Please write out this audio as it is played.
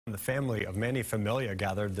The family of Manny Familia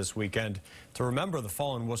gathered this weekend to remember the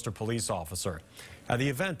fallen Worcester police officer. At the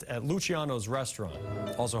event at Luciano's restaurant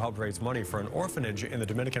also helped raise money for an orphanage in the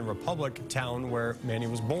Dominican Republic town where Manny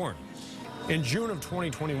was born. In June of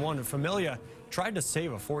 2021, Familia tried to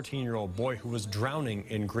save a 14-year-old boy who was drowning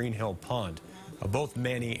in Green Hill Pond. Both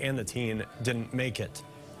Manny and the teen didn't make it.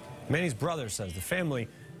 Manny's brother says the family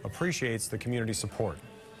appreciates the community support.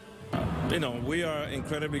 You know, we are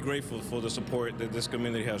incredibly grateful for the support that this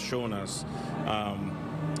community has shown us.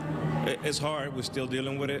 It's hard, we're still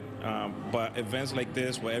dealing with it, but events like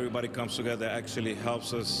this where everybody comes together actually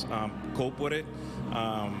helps us cope with it.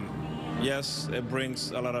 Yes, it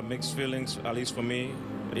brings a lot of mixed feelings, at least for me.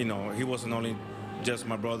 You know, he wasn't only just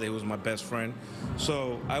my brother, he was my best friend.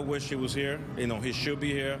 So I wish he was here. You know, he should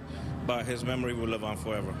be here, but his memory will live on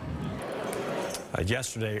forever.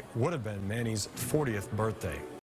 Yesterday would have been Manny's 40th birthday.